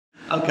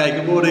Okay,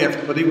 good morning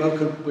everybody,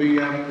 welcome.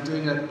 We're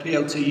doing a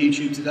PLT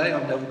YouTube today.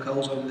 I'm Neville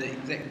Coles, I'm the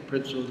Executive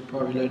Principal of the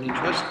Priory Learning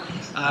Trust.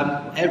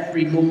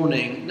 Every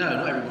morning, no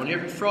not every morning,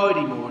 every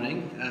Friday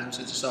morning,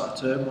 since the start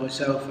of term,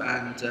 myself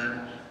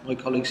and my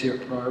colleagues here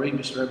at Priory,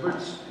 Mr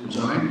Edwards, who's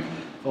our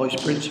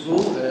Vice Principal,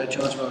 in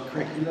charge of our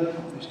curriculum,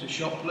 Mr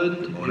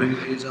Shopland,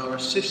 who is our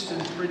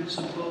Assistant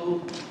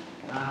Principal,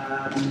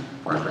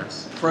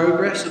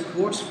 Progress, of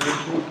course, very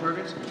important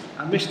progress.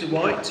 And Mr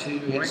White,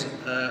 who is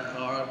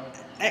our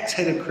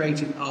ex-head of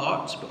creative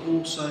arts, but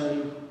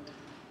also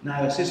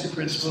now assistant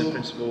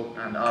principal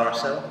and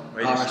RSL,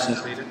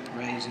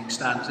 raising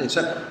standards.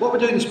 So what we're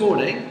doing this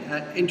morning,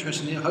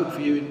 interestingly, I hope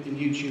for you in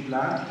YouTube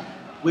land,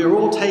 we're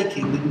all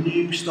taking the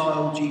new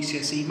style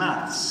GCSE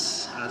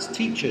Maths as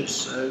teachers.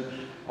 So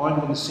I'm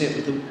going to sit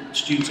with the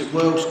students at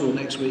World School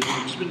next week, and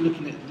I've just been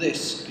looking at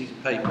this piece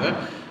of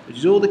paper, which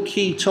is all the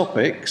key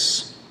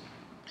topics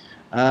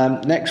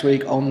next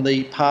week on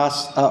the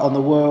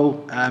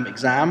World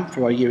exam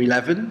for our Year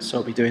 11. So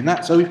I'll be doing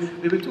that. So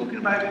we've been talking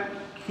about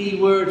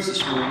keywords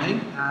this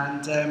morning,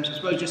 and so I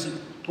suppose just a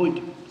point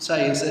to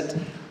say is that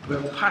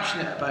we're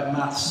passionate about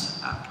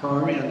maths at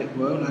Priory and at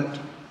World, and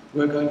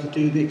we're going to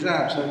do the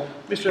exam. So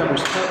Mr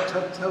Edwards,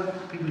 tell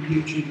people on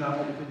YouTube now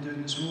what we've been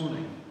doing this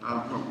morning.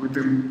 We've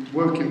been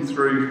working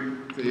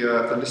through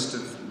the list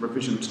of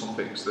revision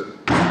topics that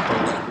Mr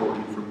Coles has brought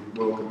in from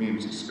World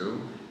Community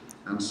School,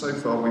 and so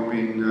far we've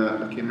been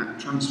looking at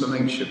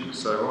transformation.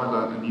 So I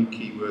learned a new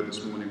keyword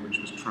this morning, which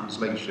was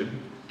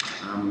translation.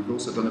 We've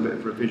also done a bit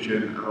of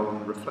revision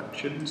on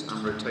reflections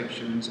and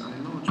rotations and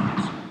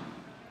enlargements.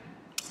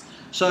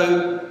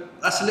 So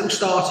that's a little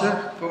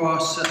starter for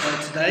us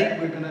today.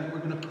 We're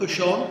going to push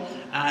on,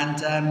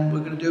 and we're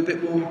going to do a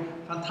bit more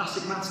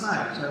fantastic maths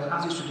now. So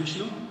as is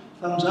traditional,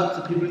 thumbs up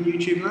to people in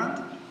YouTube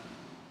land.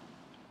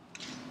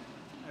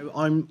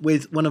 I'm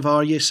with one of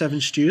our Year 7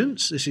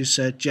 students. This is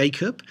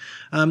Jacob.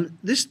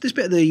 This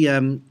bit of the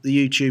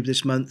YouTube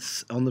this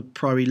month on the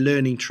Priory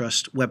Learning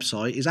Trust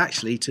website is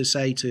actually to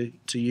say to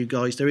you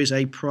guys, there is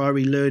a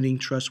Priory Learning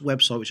Trust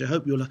website, which I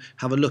hope you'll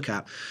have a look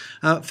at.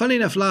 Funnily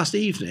enough, last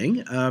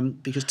evening,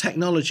 because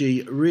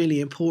technology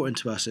really important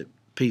to us at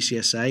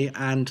PCSA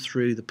and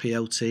through the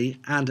PLT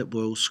and at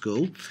World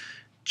School,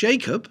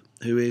 Jacob,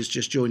 who is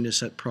just joined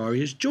us at Priory,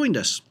 has joined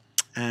us,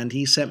 and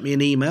he sent me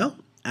an email.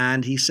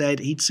 And he said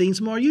he'd seen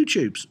some of our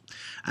YouTubes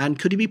and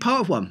could he be part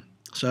of one?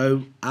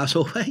 So, as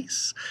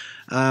always,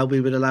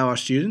 we would allow our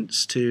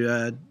students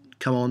to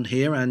come on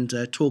here and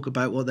talk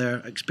about what their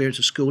experience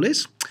of school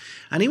is.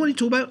 And he wanted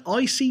to talk about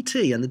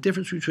ICT and the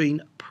difference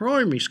between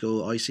primary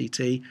school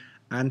ICT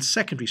and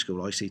secondary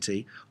school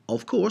ICT.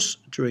 Of course,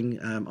 during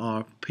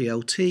our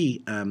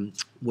PLT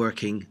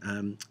working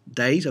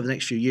days over the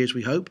next few years,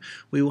 we hope,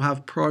 we will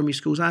have primary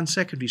schools and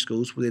secondary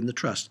schools within the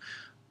trust.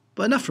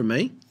 But enough from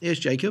me. Here's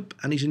Jacob,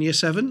 and he's in Year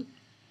 7.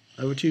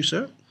 Over to you,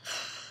 sir.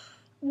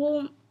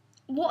 Well,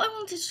 what I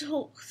wanted to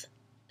talk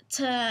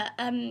to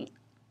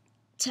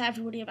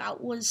everybody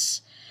about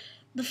was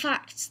the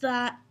fact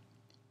that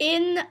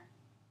in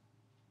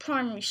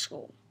primary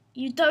school,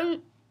 you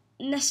don't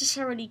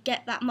necessarily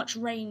get that much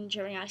range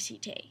during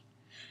ICT.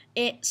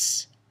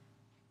 It's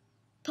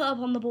put up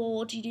on the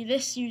board, you do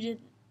this, you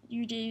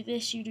do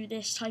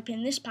this, type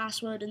in this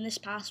password and this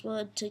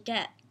password to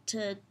get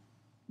to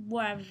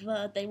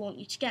wherever they want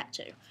you to get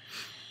to.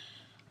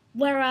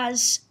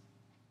 Whereas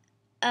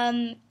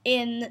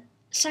in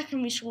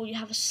secondary school you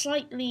have a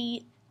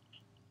slightly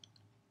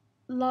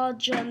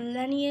larger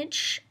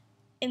lineage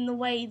in the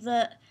way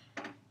that,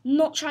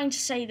 not trying to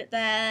say that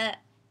they're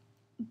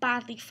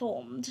badly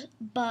formed,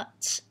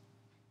 but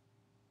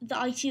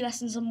the IT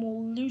lessons are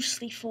more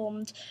loosely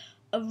formed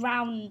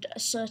around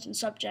a certain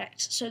subject,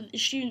 so that the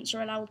students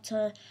are allowed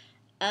to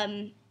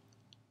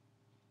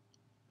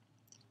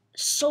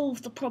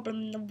solve the problem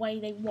in the way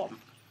they want.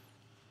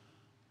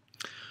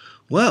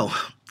 Well,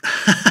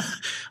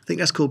 I think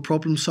that's called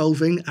problem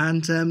solving,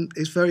 and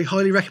it's very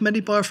highly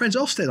recommended by our friends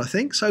at Ofsted, I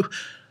think. So,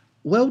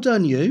 well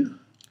done you.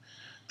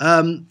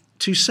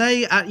 To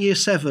say at Year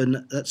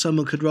 7 that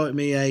someone could write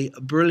me a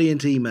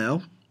brilliant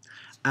email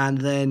and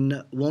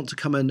then want to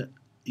come and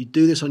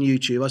do this on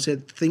YouTube, I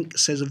think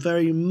says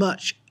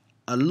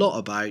a lot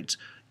about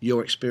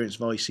your experience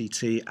of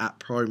ICT at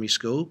primary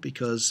school,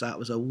 because that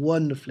was a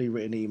wonderfully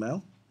written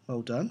email.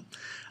 Well done.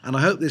 And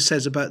I hope this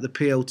says about the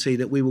PLT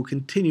that we will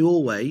continue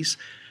always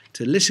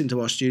to listen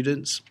to our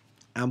students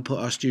and put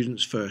our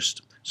students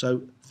first.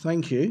 So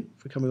thank you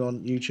for coming on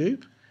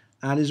YouTube.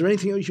 And is there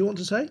anything else you want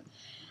to say?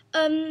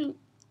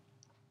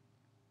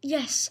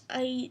 Yes,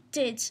 I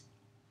did. So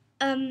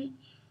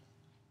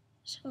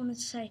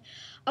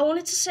I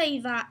wanted to say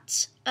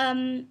that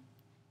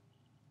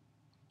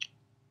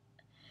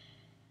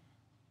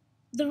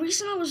the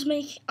reason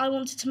I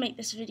wanted to make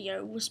this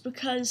video was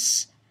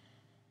because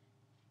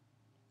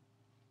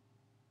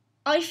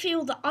I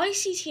feel that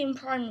ICT in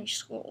primary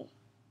school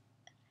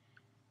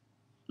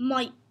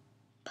might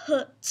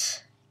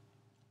put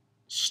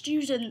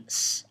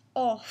students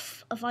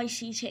off of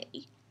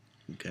ICT.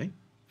 Okay.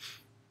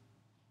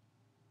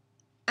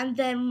 And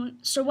then,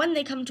 so when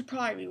they come to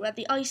Priory, where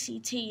the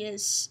ICT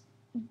is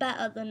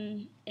better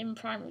than in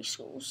primary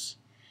schools,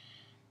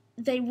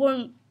 they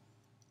won't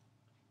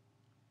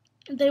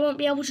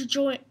be able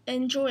to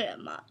enjoy it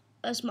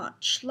as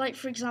much. Like,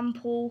 for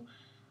example,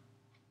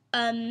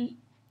 I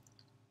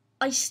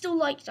still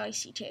liked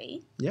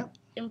ICT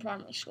in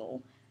primary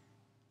school.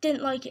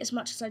 Didn't like it as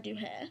much as I do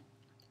here.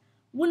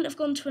 Wouldn't have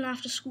gone to an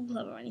after-school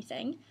club or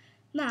anything.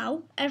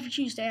 Now, every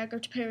Tuesday I go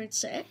to period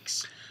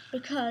 6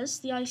 because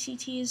the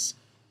ICT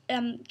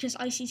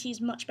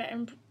is much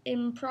better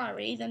in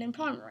Priory than in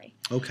primary.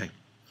 Okay.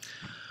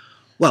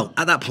 Well,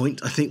 at that point,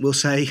 I think we'll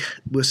see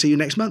you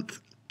next month.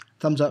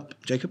 Thumbs up,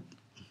 Jacob.